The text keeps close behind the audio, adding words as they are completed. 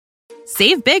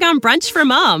Save big on brunch for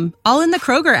mom, all in the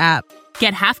Kroger app.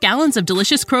 Get half gallons of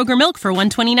delicious Kroger milk for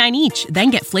 $1.29 each.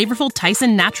 Then get flavorful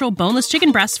Tyson natural boneless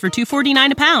chicken breasts for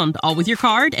 $2.49 a pound, all with your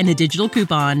card and a digital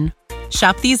coupon.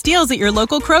 Shop these deals at your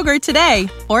local Kroger today,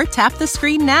 or tap the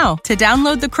screen now to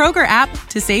download the Kroger app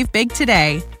to save big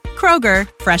today. Kroger,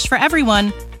 fresh for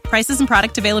everyone. Prices and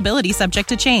product availability subject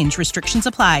to change. Restrictions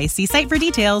apply. See site for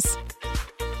details.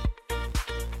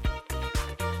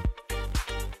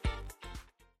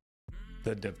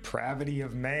 The depravity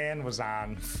of man was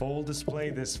on full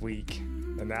display this week,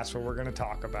 and that's what we're going to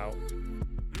talk about.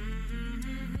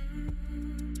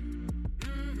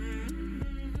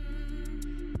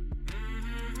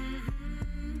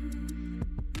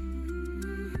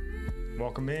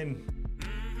 Welcome in.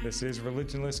 This is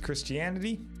Religionless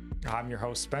Christianity. I'm your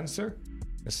host, Spencer.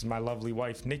 This is my lovely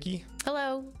wife, Nikki.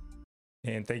 Hello.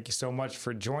 And thank you so much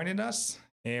for joining us.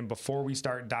 And before we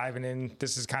start diving in,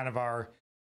 this is kind of our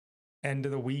end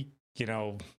of the week,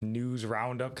 news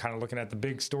roundup, kind of looking at the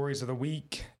big stories of the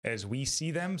week as we see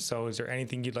them. So is there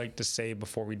anything you'd like to say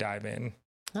before we dive in?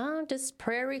 Just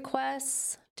prayer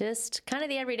requests, just kind of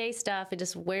the everyday stuff. It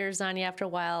just wears on you after a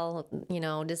while, you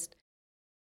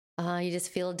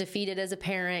just feel defeated as a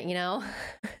parent,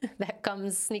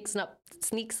 that sneaks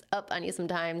up on you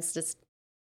sometimes. Just,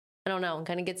 I don't know,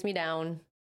 kind of gets me down.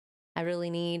 I really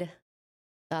need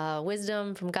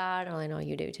wisdom from God. Well, I know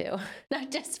you do too.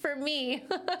 Not just for me.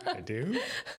 I do?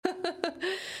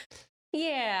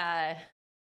 Yeah.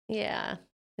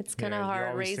 It's kind of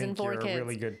hard raising 4 kids. You're a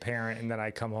really good parent, and then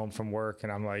I come home from work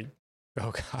and I'm like,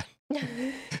 oh God.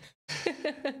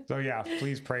 So yeah,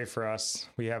 please pray for us.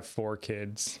 We have 4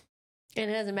 kids. And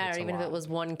it doesn't matter, even if it was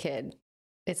 1 kid.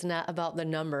 It's not about the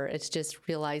number. It's just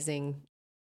realizing,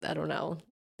 I don't know,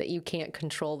 that you can't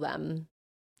control them.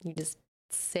 You just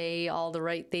say all the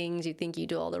right things. You think you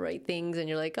do all the right things, and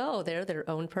you're like, oh, they're their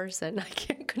own person. I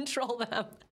can't control them.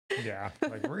 Yeah,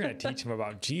 like we're going to teach them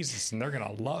about Jesus, and they're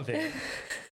going to love it.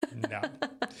 No.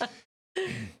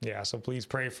 Yeah, so please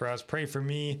pray for us. Pray for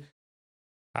me.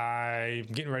 I'm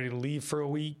getting ready to leave for a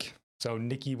week. So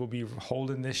Nikki will be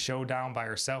holding this show down by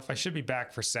herself. I should be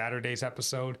back for Saturday's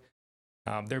episode.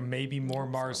 There may be more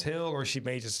Mars Hill, or she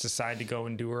may just decide to go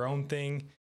and do her own thing,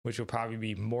 which will probably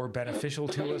be more beneficial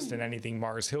to us than anything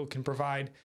Mars Hill can provide.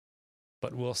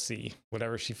 But we'll see,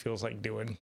 whatever she feels like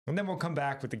doing. And then we'll come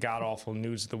back with the god-awful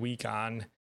news of the week on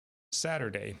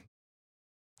Saturday.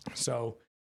 So,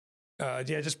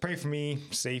 just pray for me,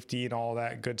 safety and all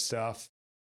that good stuff.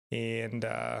 And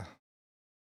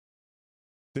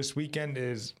this weekend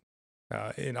is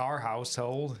in our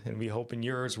household, and we hope in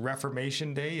yours,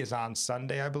 Reformation Day is on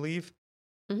Sunday, I believe.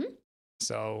 Mm-hmm.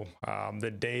 So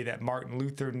the day that Martin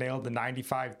Luther nailed the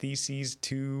 95 Theses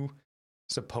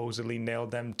supposedly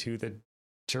nailed them to the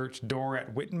church door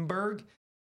at Wittenberg.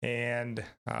 And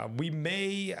I'm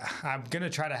going to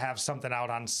try to have something out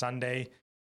on Sunday,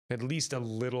 at least a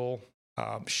little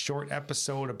short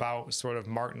episode about sort of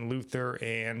Martin Luther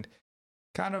and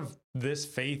kind of this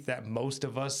faith that most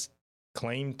of us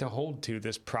claim to hold to,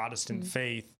 this Protestant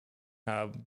faith.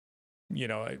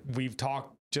 We've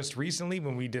talked just recently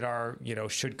when we did our,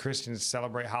 should Christians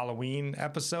celebrate Halloween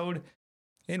episode,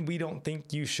 and we don't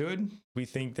think you should. We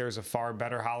think there's a far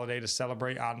better holiday to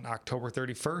celebrate on October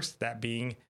 31st, that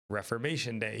being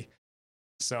Reformation Day.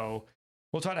 So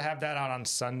we'll try to have that out on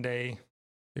Sunday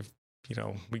if,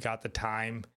 we got the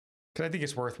time, because I think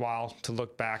it's worthwhile to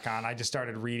look back on. I just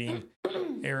started reading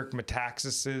Eric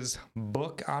Metaxas's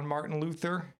book on Martin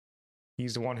Luther.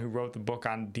 He's the one who wrote the book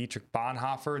on Dietrich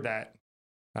Bonhoeffer that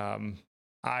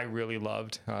I really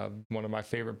loved. One of my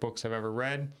favorite books I've ever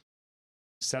read.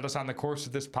 Set us on the course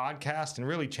of this podcast and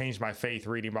really changed my faith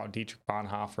reading about Dietrich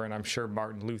Bonhoeffer. And I'm sure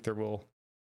Martin Luther will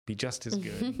be just as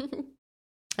good.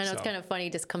 I know it's kind of funny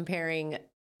just comparing,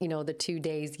 the 2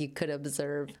 days you could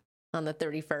observe on the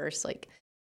 31st. Like,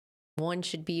 one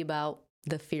should be about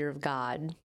the fear of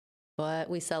God, but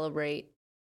we celebrate,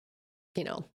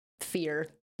 fear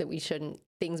that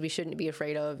things we shouldn't be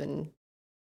afraid of, and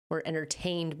we're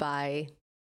entertained by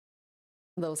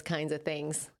those kinds of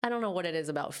things. I don't know what it is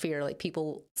about fear. Like,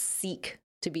 people seek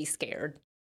to be scared,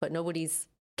 but nobody's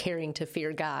caring to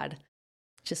fear God.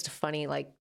 Just funny,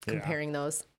 comparing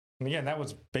those. And again, that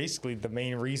was basically the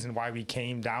main reason why we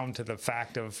came down to the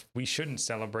fact of we shouldn't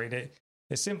celebrate it.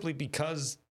 Is simply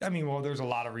because, there's a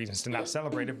lot of reasons to not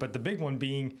celebrate it, but the big one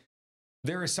being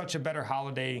there is such a better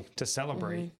holiday to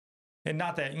celebrate. Mm-hmm. And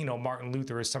not that, Martin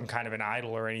Luther is some kind of an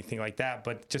idol or anything like that,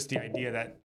 but just the idea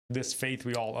that this faith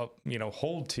we all,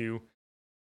 hold to,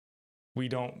 we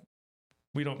don't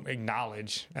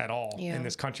acknowledge at all in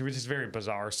this country, which is very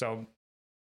bizarre. So,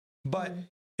 but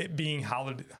it being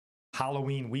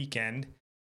Halloween weekend,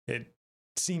 it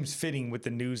seems fitting with the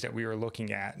news that we were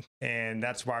looking at. And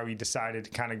that's why we decided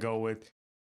to kind of go with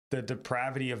the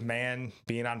depravity of man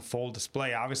being on full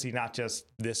display. Obviously, not just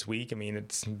this week. I mean,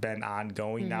 it's been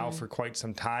ongoing now for quite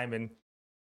some time. And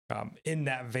in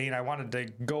that vein, I wanted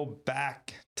to go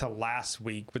back to last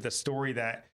week with a story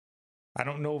that I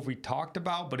don't know if we talked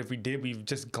about, but if we did, we've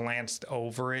just glanced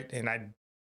over it. And I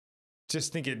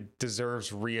just think it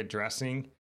deserves readdressing.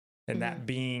 And that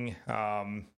being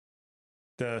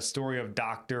the story of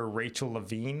Dr. Rachel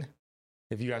Levine,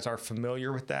 if you guys are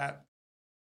familiar with that.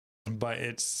 But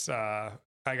it's, I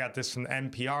got this from the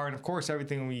NPR, and of course,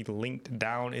 everything we linked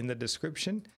down in the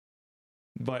description.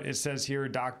 But it says here,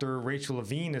 Dr. Rachel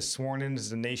Levine is sworn in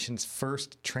as the nation's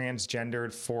first transgendered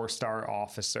 4-star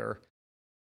officer.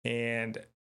 And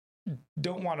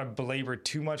don't want to belabor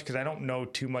too much because I don't know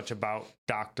too much about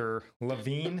Dr.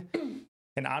 Levine.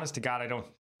 And honest to God,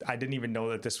 I didn't even know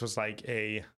that this was like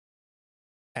a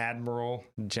admiral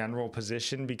general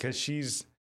position, because she's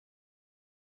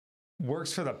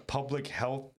works for the Public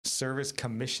Health Service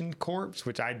Commission Corps,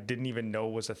 which I didn't even know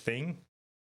was a thing.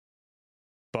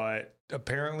 But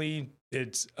apparently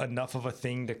it's enough of a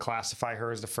thing to classify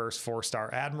her as the first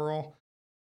 4-star admiral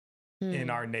in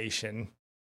our nation.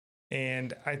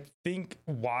 And I think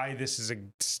why this is a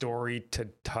story to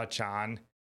touch on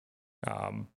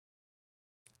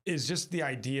is just the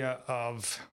idea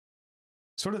of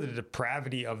sort of the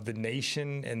depravity of the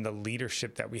nation and the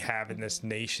leadership that we have in this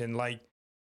nation. Like,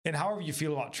 and however you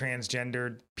feel about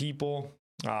transgendered people,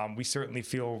 we certainly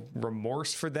feel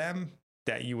remorse for them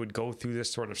that you would go through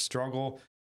this sort of struggle,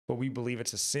 but we believe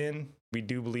it's a sin. We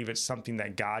do believe it's something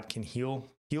that God can heal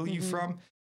you from,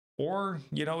 or,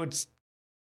 you know, it's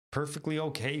perfectly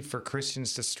okay for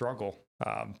Christians to struggle.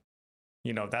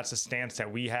 You know, that's a stance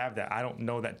that we have that I don't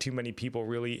know that too many people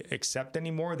really accept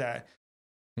anymore, that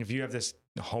if you have this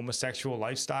homosexual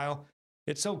lifestyle,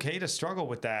 it's okay to struggle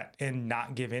with that and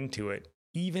not give into it.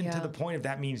 Even to the point if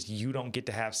that means you don't get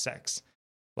to have sex.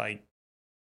 Like,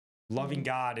 loving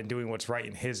God and doing what's right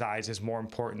in his eyes is more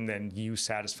important than you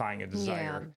satisfying a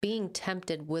desire. Yeah, being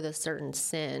tempted with a certain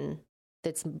sin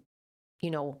that's, you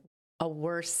know, a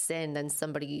worse sin than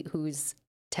somebody who's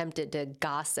tempted to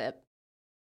gossip.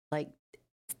 Like,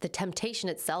 the temptation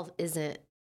itself isn't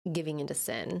giving into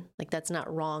sin. Like, that's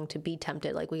not wrong to be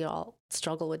tempted. Like, we all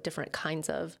struggle with different kinds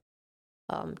of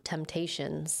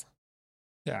temptations.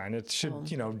 Yeah, and it should,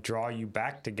 you know, draw you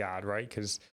back to God, right?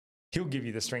 Because he'll give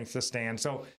you the strength to stand.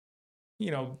 So,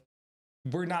 you know,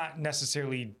 we're not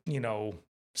necessarily, you know,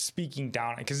 speaking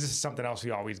down, because this is something else we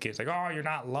always get. It's like, oh, you're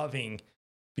not loving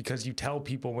because you tell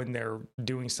people when they're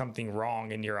doing something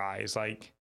wrong in your eyes.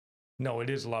 Like, no, it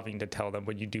is loving to tell them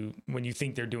when you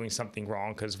think they're doing something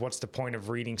wrong. Because what's the point of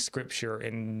reading scripture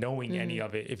and knowing any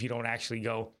of it if you don't actually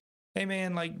go, hey,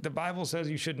 man, like, the Bible says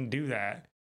you shouldn't do that.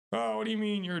 Oh, what do you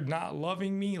mean you're not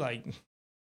loving me? Like,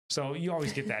 so you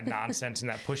always get that nonsense and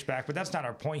that pushback, but that's not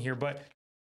our point here. But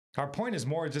our point is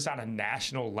more just on a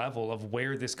national level of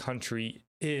where this country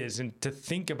is, and to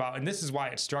think about, and this is why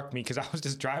it struck me, because I was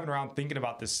just driving around thinking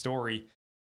about this story,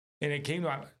 and it came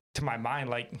to my mind,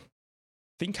 like,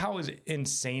 think how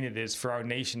insane it is for our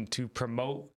nation to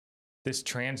promote this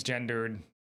transgendered,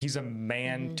 he's a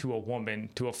man to a woman,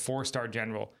 to a 4-star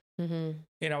general. And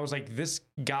I was like, this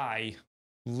guy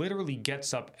literally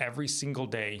gets up every single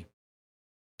day,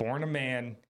 born a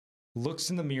man, looks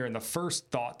in the mirror, and the first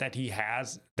thought that he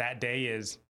has that day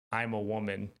is, I'm a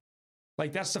woman.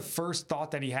 Like, that's the first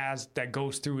thought that he has that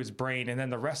goes through his brain. And then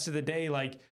the rest of the day,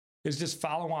 like, is just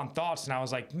follow on thoughts. And I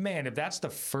was like, man, if that's the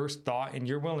first thought and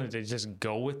you're willing to just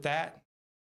go with that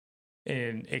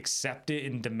and accept it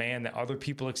and demand that other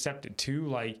people accept it too,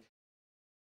 like,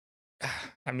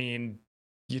 I mean,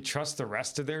 you trust the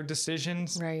rest of their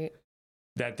decisions, Right.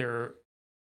 that they're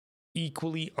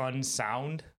equally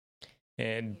unsound.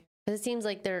 And it seems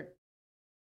like they're,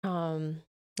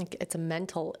 like, it's a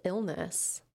mental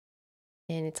illness.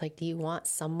 And it's like, do you want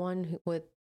someone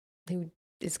who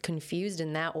is confused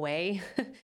in that way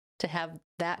to have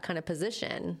that kind of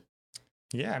position?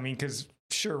 Yeah, I mean, because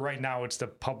sure, right now it's the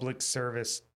Public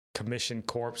Service Commission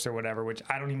Corps or whatever, which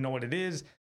I don't even know what it is.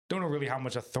 Don't know really how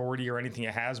much authority or anything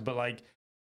it has, but like,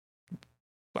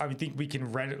 I think we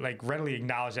can readily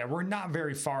acknowledge that we're not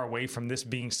very far away from this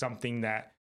being something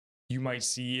that you might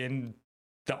see in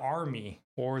the Army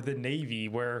or the Navy,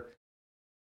 where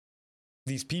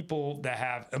these people that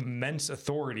have immense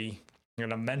authority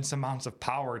and immense amounts of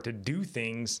power to do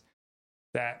things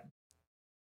that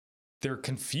they're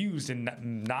confused and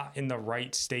not in the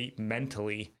right state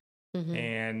mentally.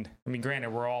 And I mean,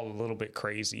 granted, we're all a little bit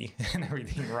crazy and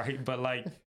everything, right? But like,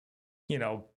 you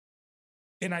know,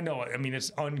 and I know, I mean,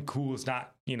 it's uncool. It's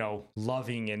not,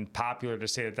 loving and popular to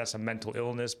say that that's a mental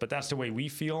illness, but that's the way we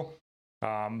feel.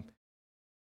 And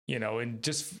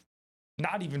just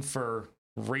not even for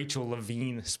Rachel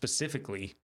Levine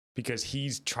specifically, because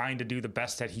he's trying to do the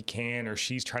best that he can, or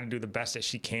she's trying to do the best that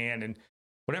she can and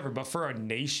whatever. But for a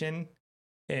nation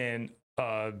and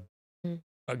a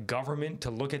government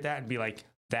to look at that and be like,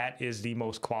 that is the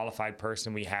most qualified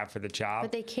person we have for the job.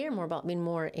 But they care more about being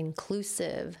more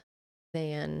inclusive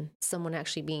than someone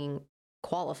actually being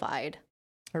qualified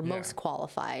or most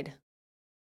qualified.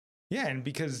 Yeah, and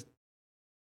because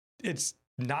it's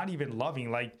not even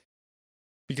loving,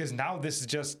 because now this is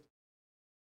just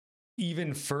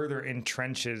even further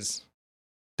entrenches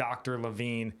Dr.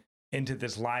 Levine into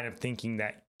this line of thinking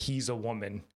that he's a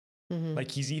woman. Mm-hmm.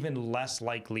 Like, he's even less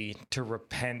likely to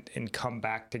repent and come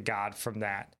back to God from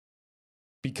that,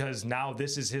 because now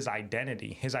this is his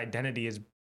identity. His identity has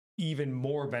even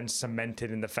more been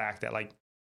cemented in the fact that,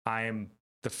 I am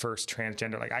the first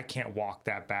transgender. I can't walk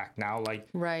that back now.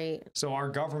 Right. So our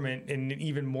government, in an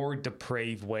even more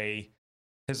depraved way,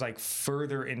 has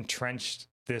further entrenched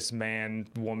this man,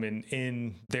 woman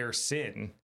in their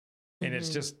sin. And it's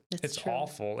just, it's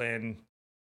awful. And,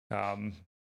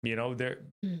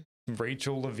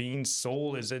 Rachel Levine's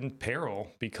soul is in peril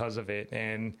because of it.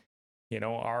 And,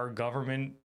 our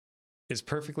government is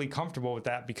perfectly comfortable with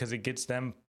that because it gets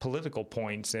them political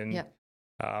points and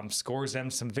scores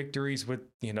them some victories with,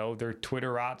 their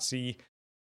Twitterati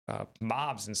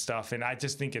mobs and stuff. And I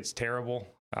just think it's terrible.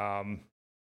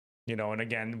 And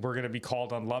again, we're going to be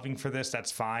called unloving for this.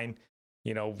 That's fine.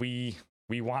 We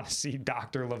want to see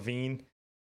Dr. Levine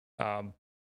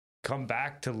come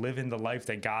back to live in the life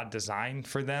that God designed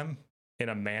for them in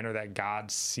a manner that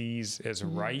God sees as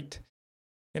right.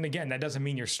 And again, that doesn't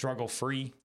mean you're struggle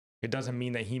free. It doesn't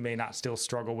mean that he may not still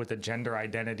struggle with a gender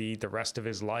identity the rest of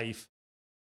his life,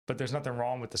 but there's nothing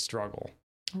wrong with the struggle.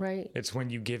 Right. It's when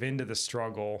you give into the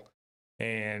struggle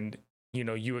and,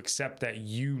 you accept that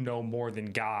you know more than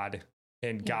God,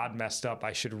 and God messed up.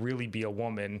 I should really be a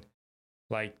woman.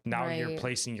 Now you're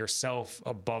placing yourself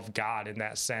above God in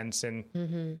that sense.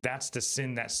 And that's the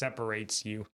sin that separates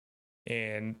you.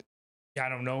 And I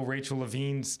don't know Rachel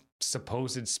Levine's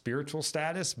supposed spiritual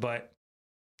status, but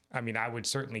I mean, I would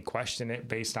certainly question it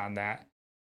based on that.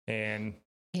 And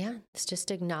it's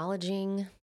just acknowledging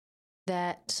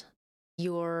that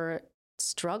your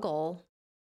struggle,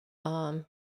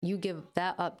 you give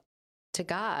that up to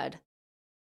God.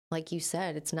 Like you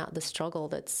said, it's not the struggle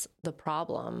that's the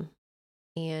problem.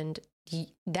 And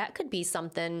that could be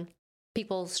something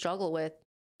people struggle with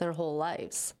their whole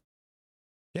lives.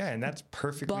 Yeah, and that's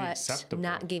perfectly acceptable. But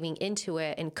not giving into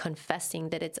it and confessing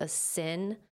that it's a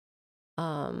sin,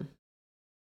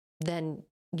 then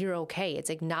you're okay. It's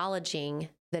acknowledging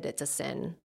that it's a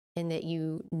sin and that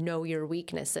you know your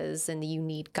weaknesses and that you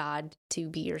need God to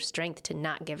be your strength to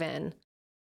not give in.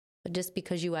 But just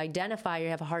because you identify, you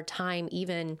have a hard time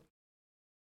even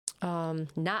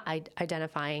not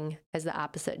identifying as the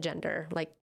opposite gender.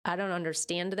 I don't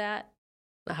understand that,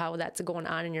 how that's going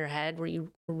on in your head where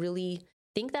you really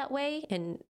think that way.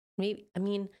 And maybe, I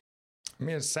mean,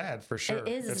 it's sad for sure. It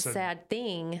is a sad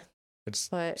thing. It's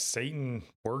Satan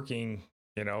working,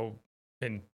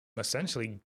 and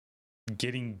essentially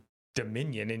getting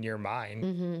dominion in your mind.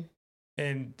 Mm-hmm.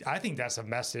 And I think that's a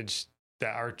message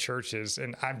that our churches,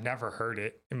 and I've never heard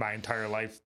it in my entire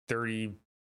life,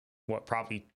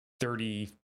 probably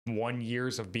 31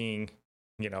 years of being,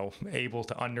 able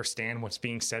to understand what's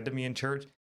being said to me in church.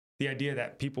 The idea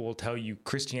that people will tell you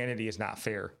Christianity is not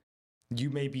fair.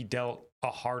 You may be dealt a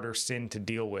harder sin to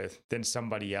deal with than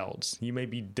somebody else. You may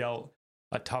be dealt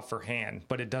a tougher hand,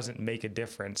 but it doesn't make a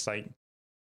difference.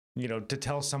 To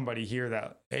tell somebody here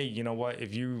that, hey, you know what,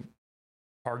 if you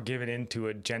are given into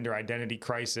a gender identity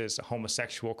crisis, a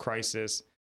homosexual crisis,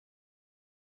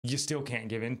 you still can't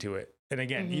give into it. And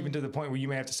again, even to the point where you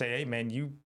may have to say, hey, man,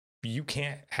 you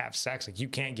can't have sex. You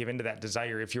can't give into that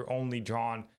desire if you're only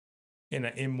drawn in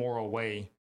an immoral way.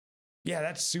 Yeah,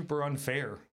 that's super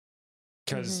unfair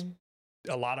because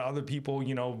a lot of other people,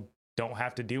 don't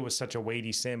have to deal with such a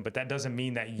weighty sin, but that doesn't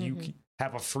mean that you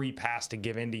have a free pass to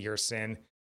give into your sin.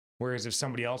 Whereas if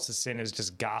somebody else's sin is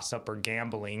just gossip or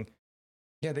gambling,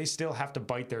 yeah, they still have to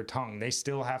bite their tongue. They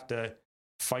still have to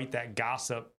fight that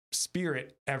gossip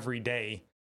spirit every day.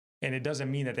 And it doesn't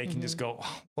mean that they can just go,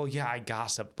 oh, well, yeah, I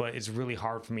gossip, but it's really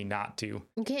hard for me not to.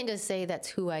 You can't just say that's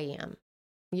who I am.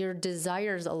 Your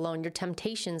desires alone, your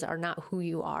temptations are not who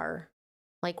you are.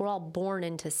 We're all born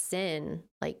into sin.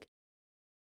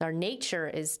 Our nature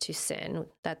is to sin.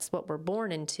 That's what we're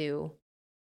born into,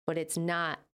 but it's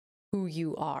not who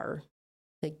you are.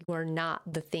 Like, you are not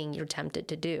the thing you're tempted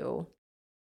to do.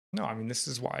 No, I mean, this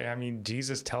is why, I mean,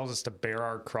 Jesus tells us to bear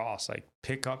our cross, like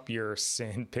pick up your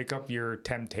sin, pick up your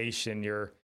temptation,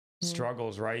 your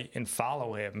struggles, right? And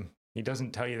follow him. He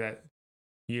doesn't tell you that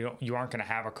you aren't going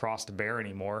to have a cross to bear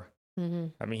anymore.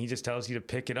 I mean, he just tells you to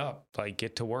pick it up, like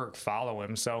get to work, follow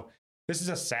him. So this is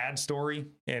a sad story,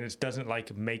 and it doesn't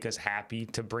like make us happy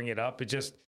to bring it up. It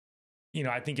just,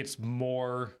 I think it's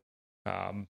more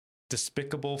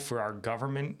despicable for our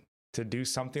government to do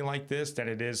something like this than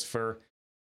it is for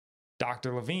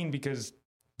Dr. Levine, because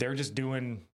they're just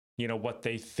doing, what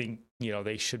they think,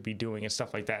 they should be doing and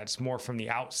stuff like that. It's more from the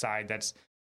outside that's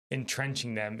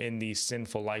entrenching them in these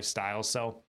sinful lifestyles.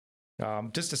 So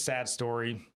just a sad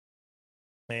story.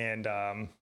 And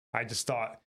I just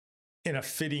thought, in a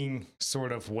fitting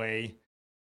sort of way,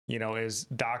 as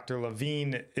Dr.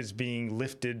 Levine is being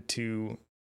lifted to,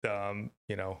 the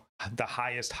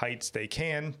highest heights they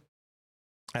can,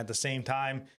 at the same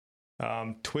time,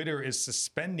 Twitter is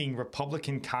suspending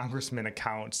Republican congressman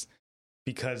accounts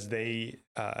because they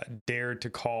dared to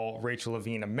call Rachel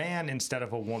Levine a man instead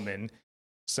of a woman.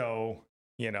 So,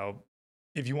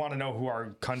 if you want to know who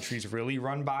our country's really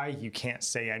run by, you can't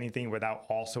say anything without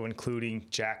also including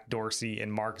Jack Dorsey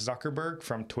and Mark Zuckerberg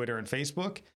from Twitter and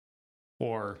Facebook,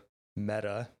 or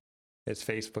Meta, as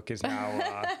Facebook is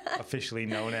now officially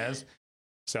known as.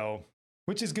 So,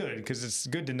 which is good, because it's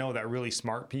good to know that really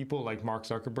smart people like Mark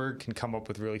Zuckerberg can come up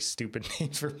with really stupid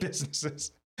names for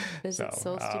businesses. Is it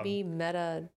supposed to be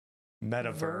metaverse?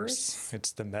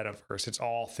 It's the metaverse. It's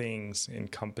all things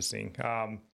encompassing.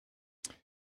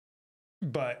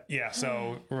 But yeah,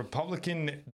 so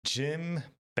Republican Jim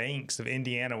Banks of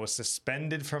Indiana was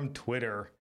suspended from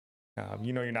Twitter.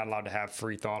 You're not allowed to have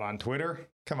free thought on Twitter.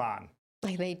 Come on.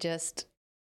 Like, they just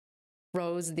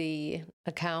froze the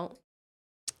account.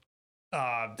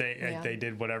 They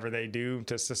did whatever they do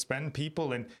to suspend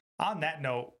people. And on that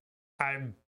note, I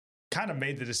kind of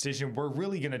made the decision, we're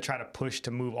really going to try to push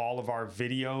to move all of our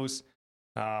videos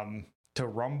to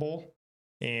Rumble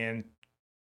and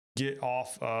get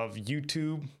off of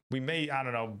YouTube. We may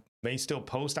still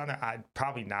post on it.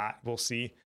 Probably not. We'll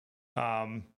see.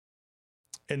 And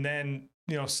then,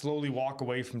 slowly walk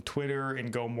away from Twitter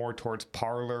and go more towards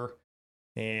Parler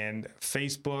and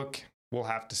Facebook. We'll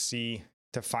have to see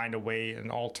to find a way, an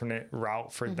alternate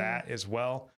route for that as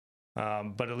well.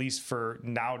 But at least for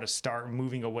now, to start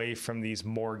moving away from these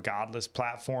more godless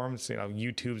platforms,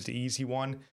 YouTube's the easy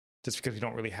one, just because we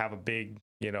don't really have a big,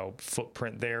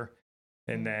 footprint there.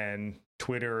 And then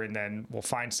Twitter, and then we'll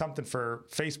find something for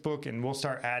Facebook, and we'll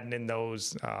start adding in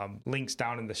those links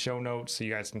down in the show notes so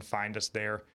you guys can find us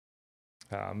there.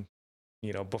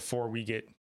 Before we get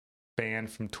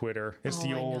banned from Twiter. It's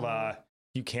the old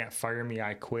you can't fire me,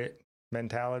 I quit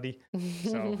mentality.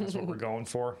 So that's what we're going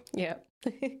for. Yeah.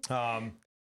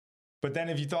 But then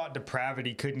if you thought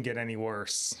depravity couldn't get any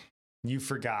worse, you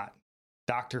forgot.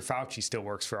 Dr. Fauci still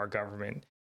works for our government.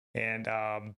 And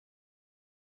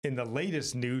in the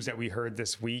latest news that we heard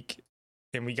this week,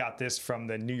 and we got this from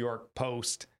the New York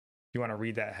Post. You want to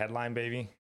read that headline, baby?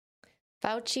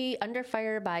 Fauci under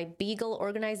fire by Beagle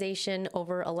organization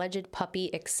over alleged puppy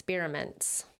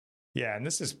experiments. Yeah, and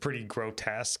this is pretty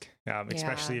grotesque,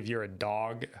 especially if you're a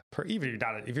dog. Even if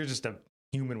you're not, if you're just a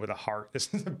human with a heart,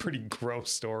 this is a pretty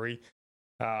gross story.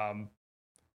 Let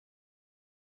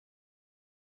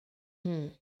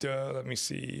me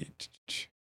see.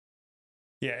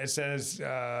 Yeah, it says in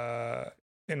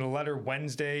a letter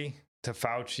Wednesday to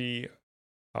Fauci.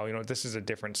 Oh, this is a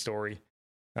different story.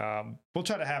 We'll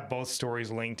try to have both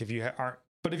stories linked if you aren't.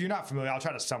 But if you're not familiar, I'll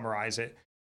try to summarize it.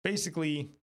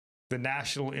 Basically, the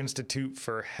National Institute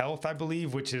for Health, I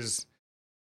believe, which is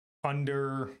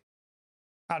under,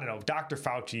 Dr.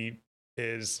 Fauci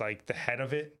is like the head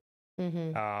of it.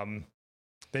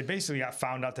 They basically got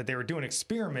found out that they were doing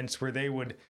experiments where they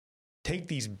would take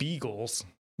these beagles,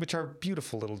 which are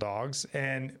beautiful little dogs,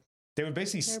 and they would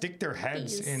basically stick their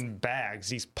heads in bags,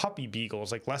 these puppy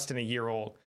beagles, like less than a year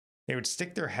old. They would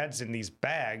stick their heads in these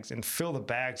bags and fill the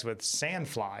bags with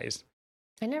sandflies.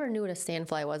 I never knew what a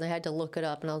sandfly was. I had to look it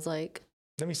up, and I was like,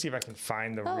 let me see if I can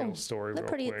find the real story real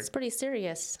quick. It's pretty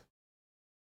serious.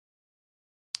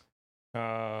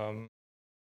 This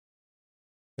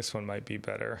one might be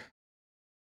better.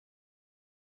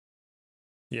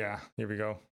 Yeah, here we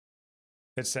go.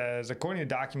 It says, according to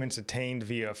documents obtained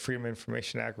via Freedom of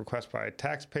Information Act request by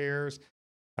taxpayers,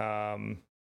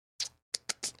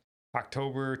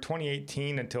 October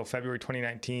 2018 until February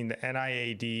 2019, the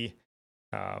NIAID,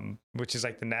 which is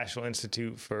like the National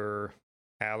Institute for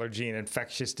Allergy and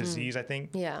Infectious Disease, I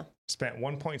think, spent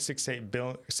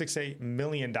 $1.68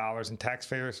 million in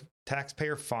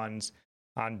taxpayer funds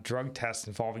on drug tests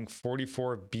involving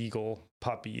 44 beagle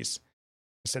puppies.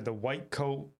 It said the White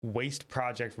Coat Waste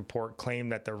Project report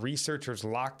claimed that the researchers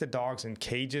locked the dogs in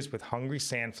cages with hungry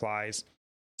sandflies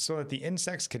so that the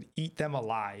insects could eat them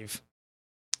alive.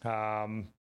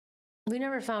 We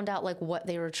never found out like what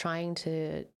they were trying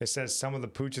to. It says some of the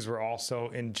pooches were also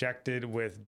injected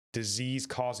with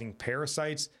disease-causing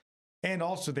parasites, and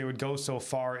also they would go so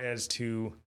far as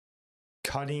to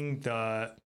cutting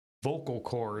the vocal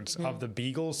cords of the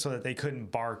beagles so that they couldn't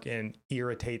bark and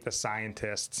irritate the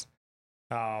scientists.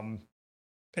 And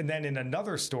then in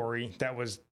another story that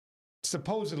was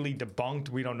supposedly debunked,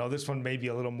 we don't know, this one may be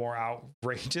a little more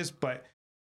outrageous, but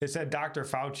it said Dr.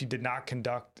 Fauci did not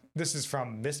conduct, this is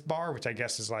from MISBAR, which I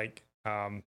guess is like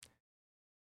a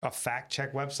fact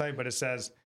check website, but it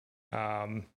says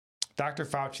Dr.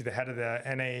 Fauci, the head of the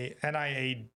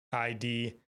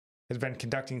NIAID, has been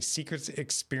conducting secret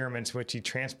experiments in which he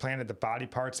transplanted the body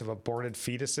parts of aborted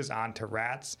fetuses onto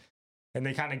rats. And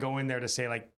they kind of go in there to say,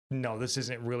 like, no, this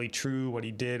isn't really true. What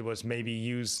he did was maybe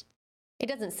use. It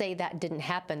doesn't say that didn't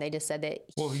happen. They just said that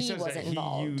he wasn't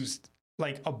involved. He used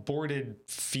like aborted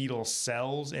fetal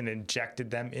cells and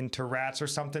injected them into rats or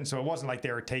something. So it wasn't like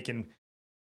they were taking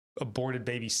aborted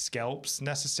baby scalps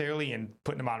necessarily and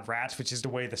putting them on rats, which is the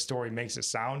way the story makes it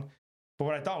sound. But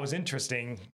what I thought was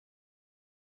interesting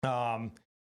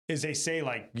is they say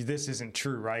like, this isn't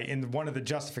true, right? And one of the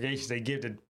justifications they give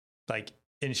to like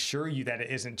ensure you that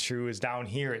it isn't true is down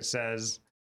here. It says,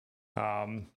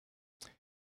 the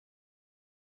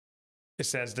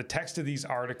text of these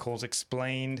articles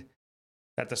explained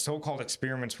that the so-called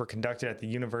experiments were conducted at the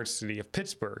University of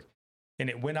Pittsburgh. And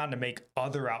it went on to make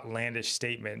other outlandish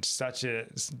statements, such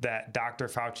as that Dr.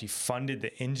 Fauci funded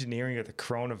the engineering of the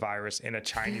coronavirus in a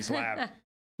Chinese lab,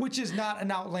 which is not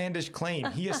an outlandish claim.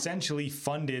 He essentially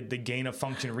funded the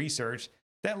gain-of-function research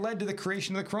that led to the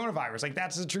creation of the coronavirus. Like,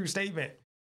 that's a true statement.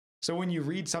 So when you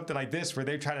read something like this, where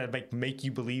they're trying to make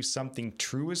you believe something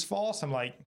true is false, I'm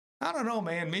like, I don't know,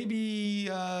 man. Maybe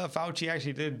Fauci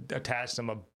actually did attach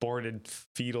some aborted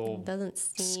fetal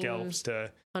scalps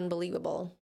to.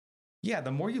 Unbelievable. Yeah,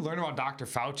 the more you learn about Dr.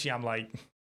 Fauci, I'm like,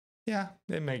 yeah,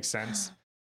 it makes sense.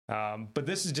 But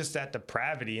this is just that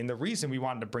depravity. And the reason we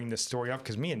wanted to bring this story up,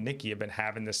 because me and Nikki have been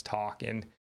having this talk, and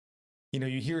you know,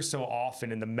 you hear so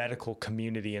often in the medical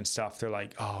community and stuff, they're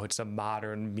like, oh, it's a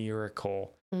modern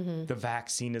miracle. The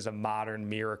vaccine is a modern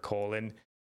miracle. And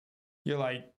you're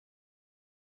like,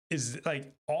 is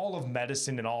like all of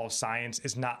medicine and all of science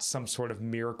is not some sort of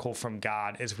miracle from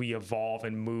God as we evolve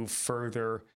and move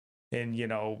further. And, you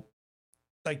know,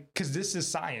 like, because this is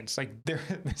science. Like,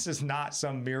 this is not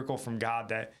some miracle from God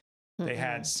that they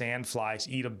had sandflies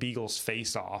eat a beagle's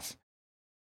face off.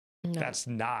 No. That's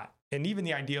not. And even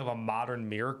the idea of a modern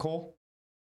miracle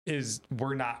is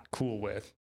we're not cool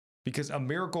with, because a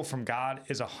miracle from God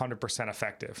is 100%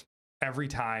 effective every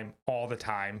time, all the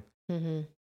time.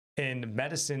 And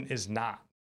medicine is not.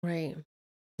 Right.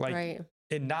 Like, right.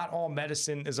 And not all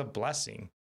medicine is a blessing,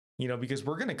 you know, because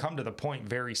we're going to come to the point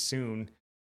very soon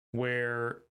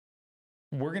where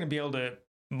we're going to be able to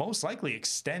most likely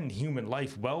extend human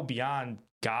life well beyond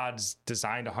God's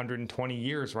designed 120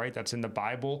 years, right? That's in the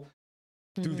Bible,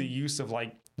 through the use of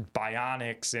like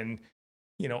bionics and,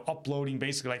 you know, uploading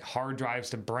basically like hard drives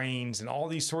to brains and all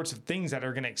these sorts of things that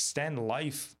are going to extend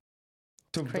life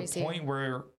to the point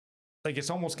where like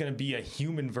it's almost going to be a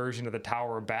human version of the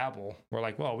Tower of Babel. We're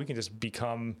like, well, we can just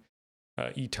become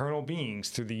eternal beings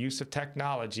through the use of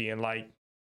technology. And like,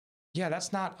 yeah,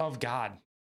 that's not of God.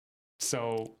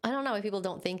 So I don't know why people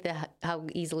don't think that how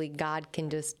easily God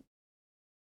can just,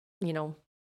 you know,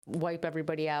 wipe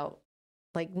everybody out.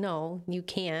 Like, no, you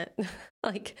can't.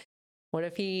 Like, what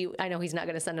if I know he's not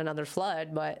going to send another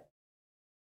flood, but,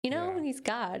 you know, he's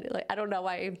God. Like, I don't know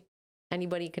why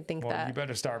anybody could think that. You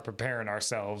better start preparing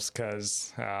ourselves,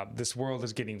 because this world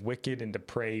is getting wicked and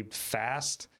depraved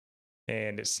fast,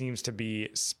 and it seems to be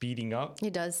speeding up.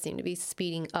 It does seem to be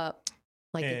speeding up.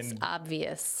 Like, it's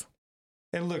obvious.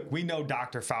 And look, we know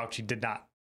Dr. Fauci did not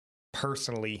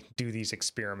personally do these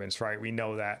experiments, right? We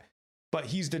know that. But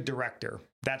he's the director.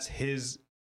 That's his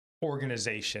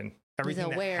organization. Everything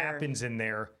that happens in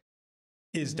there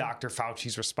is Dr.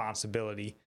 Fauci's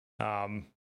responsibility.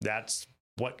 That's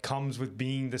what comes with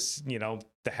being this, you know,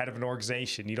 the head of an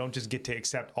organization. You don't just get to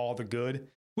accept all the good,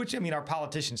 which, I mean, our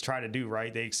politicians try to do,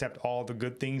 right? They accept all the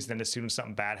good things. Then as soon as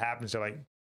something bad happens, they're like,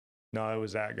 no, it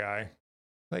was that guy.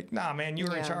 Like, nah, man, you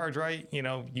were in charge, right? You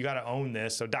know, you got to own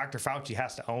this. So Dr. Fauci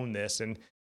has to own this. And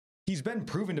he's been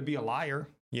proven to be a liar.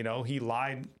 You know, he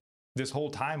lied this whole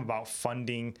time about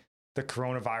funding the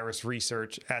coronavirus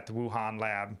research at the Wuhan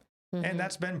lab. And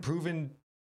that's been proven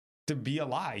to be a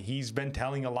lie. He's been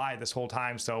telling a lie this whole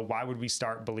time. So why would we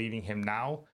start believing him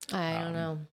now? I don't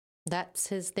know. That's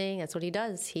his thing. That's what he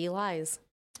does. He lies.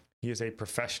 He is a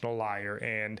professional liar.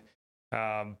 And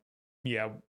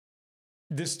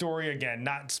this story, again,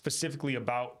 not specifically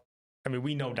about, I mean,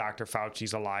 we know Dr.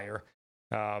 Fauci's a liar.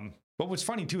 But what's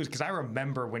funny too is because I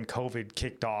remember when COVID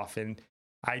kicked off, and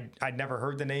I'd never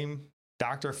heard the name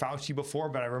Dr. Fauci before,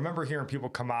 but I remember hearing people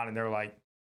come on and they're like,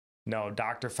 no,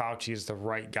 Dr. Fauci is the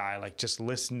right guy. Like, just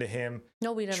listen to him.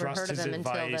 Nobody ever heard of him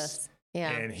until this.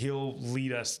 Yeah. And he'll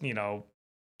lead us, to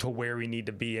where we need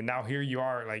to be. And now here you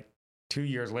are, like 2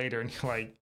 years later, and you're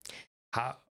like,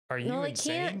 how are you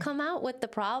insane? They can't come out with the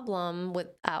problem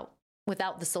without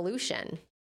the solution.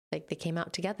 Like, they came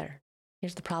out together.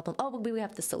 Here's the problem. Oh, but we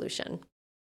have the solution.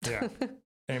 Yeah.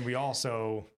 And we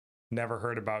also never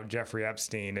heard about Jeffrey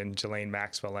Epstein and Ghislaine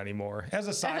Maxwell anymore. As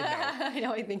a side note. I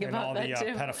know, I think about that too.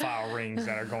 And all the pedophile rings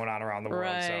that are going on around the world.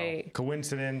 Right. So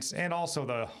coincidence. And also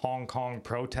the Hong Kong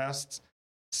protests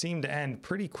seem to end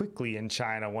pretty quickly in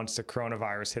China once the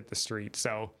coronavirus hit the street.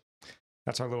 So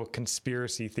that's our little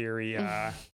conspiracy theory.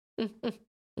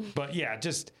 But yeah,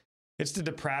 just it's the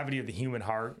depravity of the human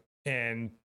heart.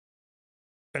 And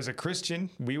as a Christian,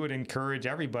 we would encourage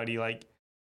everybody, like,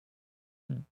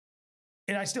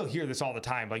 and I still hear this all the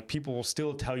time, like, people will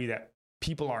still tell you that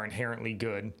people are inherently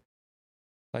good.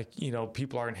 Like,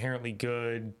 people are inherently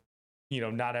good.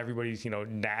 Not everybody's,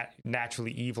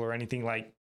 naturally evil or anything.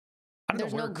 Like, I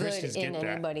don't know where Christians get that. There's no good in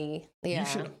anybody. Yeah. You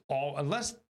should all,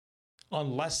 unless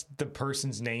the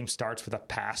person's name starts with a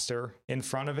pastor in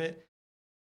front of it,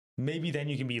 maybe then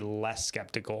you can be less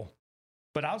skeptical.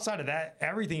 But outside of that,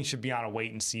 everything should be on a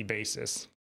wait and see basis.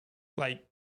 Like,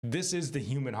 this is the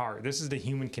human heart. This is the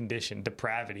human condition,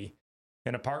 depravity.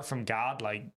 And apart from God,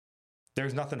 like,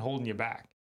 there's nothing holding you back.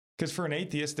 Because for an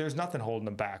atheist, there's nothing holding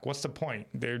them back. What's the point?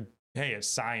 It's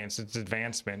science. It's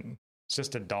advancement. It's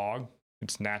just a dog.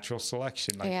 It's natural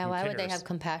selection. Like, yeah, why would they have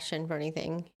compassion for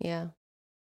anything? Yeah.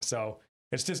 So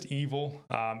it's just evil.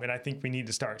 And I think we need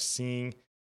to start seeing,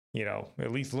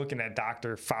 at least looking at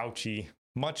Dr. Fauci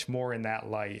much more in that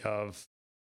light of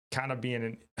kind of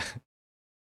being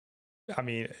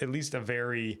at least a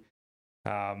very,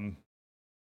 I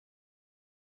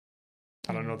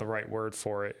don't know the right word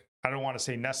for it. I don't want to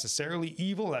say necessarily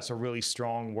evil. That's a really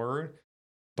strong word,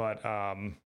 but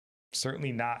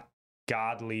certainly not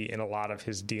godly in a lot of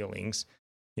his dealings,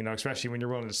 especially when you're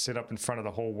willing to sit up in front of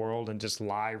the whole world and just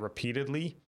lie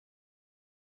repeatedly.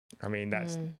 I mean,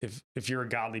 that's if you're a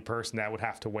godly person, that would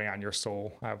have to weigh on your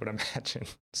soul, I would imagine.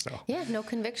 So yeah, no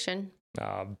conviction.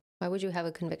 Why would you have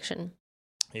a conviction?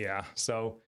 Yeah.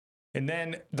 So, and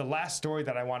then the last story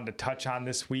that I wanted to touch on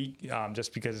this week,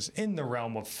 just because it's in the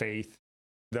realm of faith,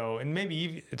 though, and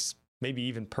maybe it's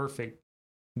even perfect,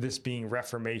 this being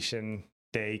Reformation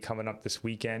Day coming up this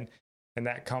weekend, and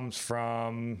that comes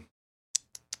from,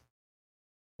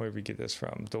 where did we get this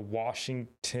from? The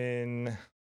Washington.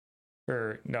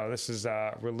 This is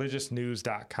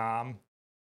religiousnews.com.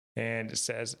 And it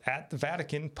says, at the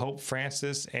Vatican, Pope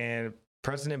Francis and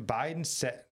President Biden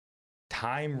set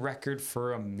time record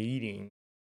for a meeting.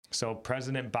 So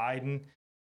President Biden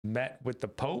met with the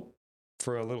Pope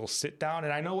for a little sit down.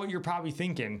 And I know what you're probably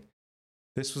thinking.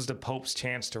 This was the Pope's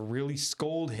chance to really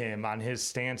scold him on his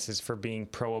stances for being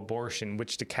pro-abortion,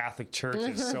 which the Catholic Church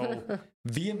is so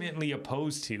vehemently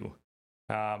opposed to.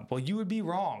 Well, you would be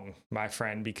wrong, my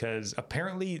friend, because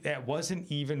apparently that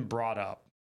wasn't even brought up.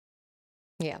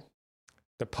 Yeah.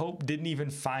 The Pope didn't even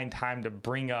find time to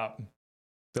bring up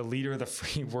the leader of the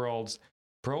free world's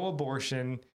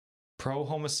pro-abortion,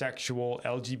 pro-homosexual,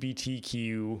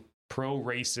 LGBTQ,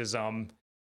 pro-racism,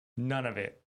 none of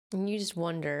it. And you just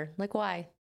wonder, like, why?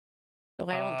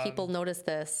 Why don't people notice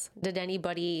this? Did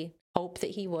anybody hope that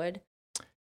he would?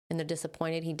 And they're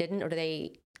disappointed he didn't, or do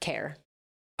they care?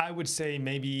 I would say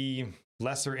maybe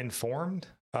lesser informed.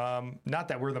 Not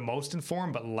that we're the most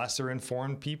informed, but lesser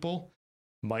informed people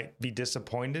might be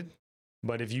disappointed.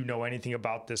 But if you know anything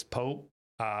about this Pope,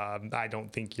 I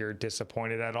don't think you're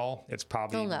disappointed at all. It's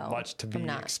probably much to be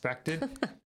expected.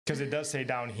 Because it does say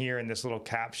down here in this little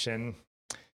caption,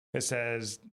 it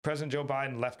says, President Joe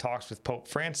Biden left talks with Pope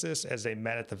Francis as they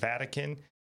met at the Vatican.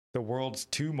 The world's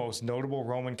two most notable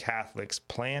Roman Catholics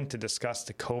plan to discuss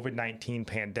the COVID-19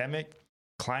 pandemic,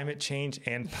 climate change,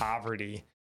 and poverty.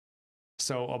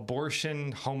 So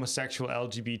abortion, homosexual,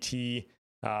 LGBT,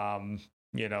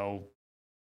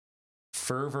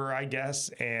 fervor, I guess,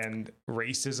 and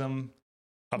racism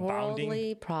abounding,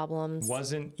 worldly problems,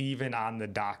 wasn't even on the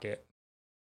docket.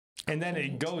 And then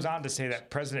it goes on to say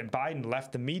that President Biden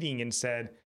left the meeting and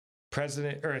said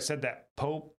that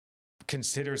Pope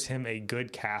considers him a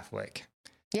good Catholic.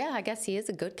 Yeah, I guess he is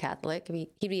a good Catholic.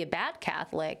 He'd be a bad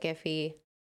Catholic if he,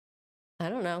 I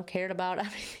don't know, cared about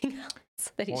everything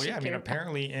else that he should care about.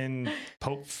 Apparently in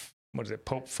Pope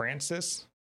Francis,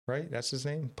 right? That's his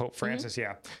name? Pope Francis,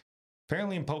 yeah.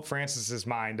 Apparently in Pope Francis's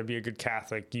mind, to be a good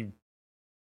Catholic, you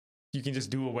can just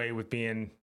do away with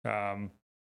being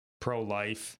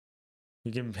pro-life.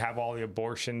 You can have all the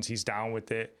abortions. He's down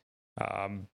with it.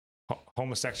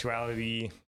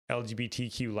 Homosexuality,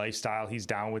 LGBTQ lifestyle, he's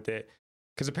down with it.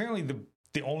 Because apparently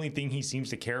the only thing he seems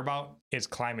to care about is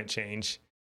climate change,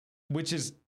 which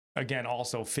is, again,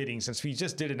 also fitting since we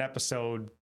just did an episode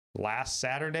last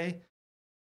Saturday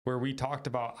where we talked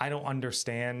about, I don't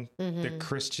understand the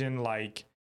Christian, like...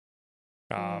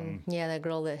 the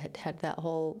girl that had that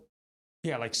whole...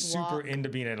 Yeah, like super into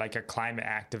being a climate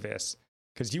activist.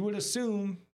 Because you would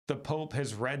assume the Pope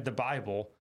has read the Bible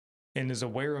and is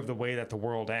aware of the way that the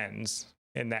world ends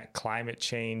and that climate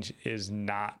change is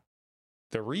not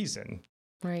the reason.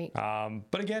 Right.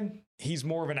 But again, he's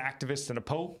more of an activist than a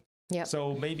Pope. Yep.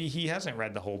 So maybe he hasn't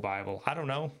read the whole Bible. I don't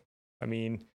know. I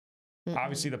mean,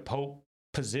 obviously the Pope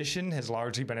position has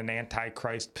largely been an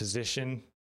anti-Christ position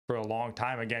for a long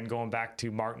time. Again, going back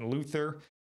to Martin Luther,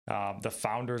 the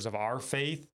founders of our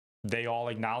faith, they all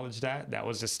acknowledged that. That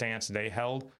was the stance they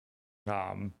held.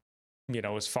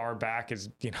 As far back as,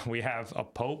 we have a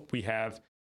Pope, we have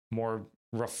more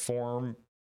reformer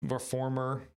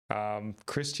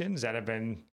Christians that have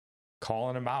been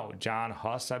calling him out. John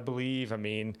Huss, I believe. I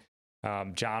mean,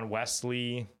 John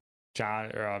Wesley,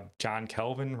 John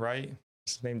Calvin, right?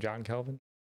 What's his name? John Calvin.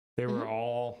 They were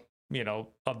all,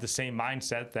 of the same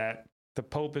mindset that the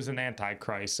Pope is an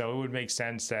antichrist. So it would make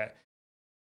sense that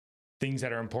things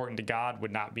that are important to God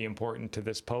would not be important to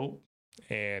this Pope.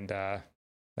 And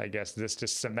I guess this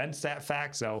just cements that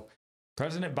fact. So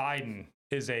President Biden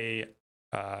is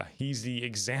he's the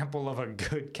example of a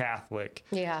good Catholic.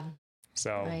 Yeah.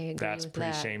 So that's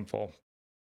pretty shameful.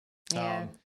 Yeah.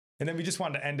 And then we just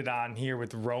wanted to end it on here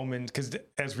with Romans, because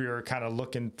as we were kind of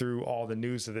looking through all the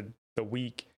news of the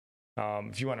week,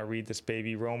 if you want to read this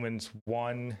baby, Romans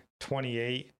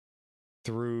 1:28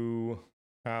 through,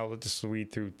 let's just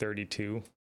read through 32.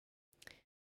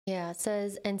 Yeah, it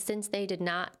says, and since they did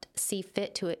not see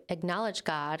fit to acknowledge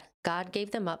God, God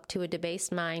gave them up to a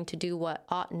debased mind to do what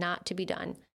ought not to be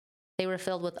done. They were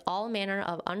filled with all manner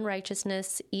of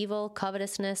unrighteousness, evil,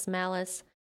 covetousness, malice.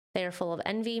 They are full of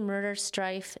envy, murder,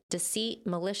 strife, deceit,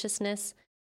 maliciousness.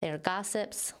 They are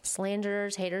gossips,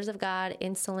 slanderers, haters of God,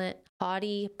 insolent,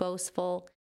 haughty, boastful,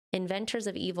 inventors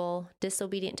of evil,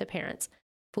 disobedient to parents,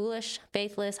 foolish,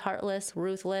 faithless, heartless,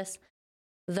 ruthless.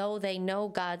 Though they know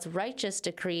God's righteous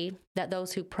decree that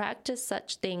those who practice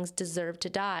such things deserve to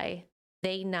die,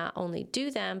 they not only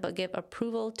do them, but give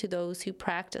approval to those who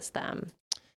practice them.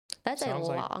 That's Sounds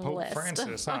a like long Pope list.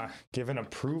 Francis, huh? Giving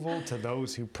approval to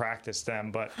those who practice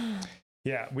them. But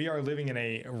yeah, we are living in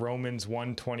a Romans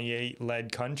 1:28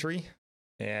 led country.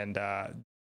 And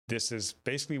this is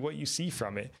basically what you see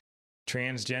from it.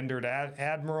 Transgendered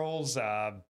admirals,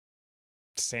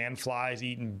 sandflies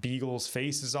eating beagles'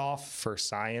 faces off for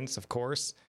science, of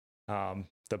course.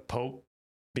 The Pope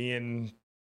being,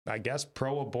 I guess,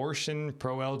 pro-abortion,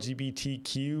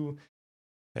 pro-LGBTQ,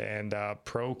 and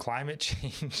pro-climate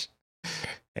change.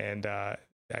 And I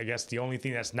guess the only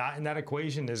thing that's not in that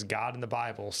equation is God and the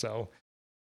Bible. So,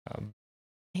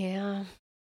 yeah,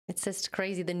 it's just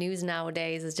crazy. The news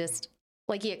nowadays is just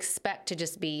like you expect to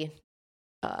just be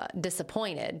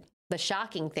disappointed. The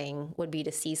shocking thing would be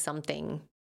to see something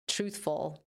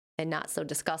truthful and not so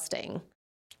disgusting.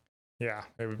 Yeah,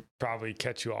 it would probably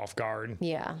catch you off guard.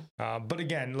 Yeah. But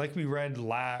again, like we read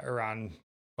on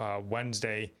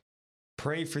Wednesday,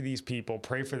 pray for these people,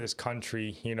 pray for this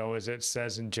country. As it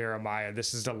says in Jeremiah,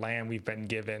 this is the land we've been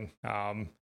given.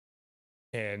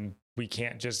 And we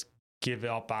can't just give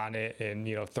up on it and,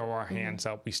 throw our hands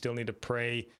up. We still need to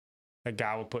pray that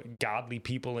God will put godly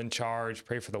people in charge,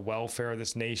 pray for the welfare of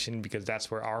this nation, because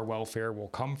that's where our welfare will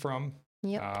come from.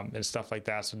 Yep. And stuff like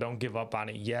that. So don't give up on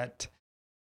it yet.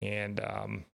 And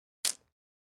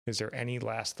is there any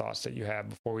last thoughts that you have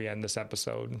before we end this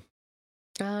episode?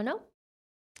 No.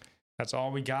 That's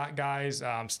all we got, guys.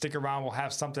 Stick around. We'll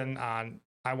have something on.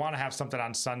 I want to have something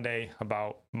on Sunday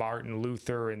about Martin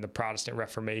Luther and the Protestant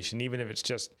Reformation, even if it's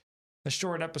just a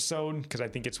short episode, because I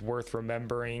think it's worth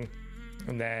remembering.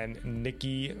 And then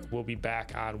Nikki will be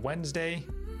back on Wednesday.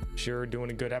 Sure, doing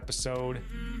a good episode.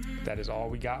 That is all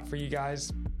we got for you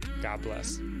guys. God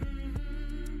bless.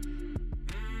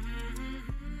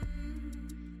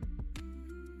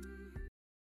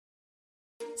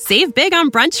 Save big on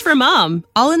brunch for mom,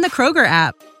 all in the Kroger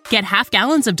app. Get half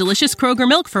gallons of delicious Kroger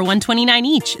milk for $1.29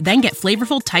 each. Then get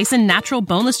flavorful Tyson natural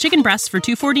boneless chicken breasts for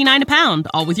 $2.49 a pound,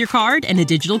 all with your card and a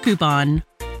digital coupon.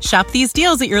 Shop these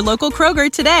deals at your local Kroger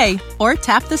today, or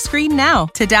tap the screen now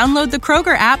to download the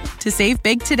Kroger app to save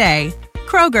big today.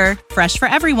 Kroger, fresh for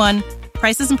everyone.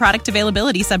 Prices and product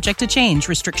availability subject to change.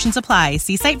 Restrictions apply.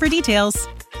 See site for details.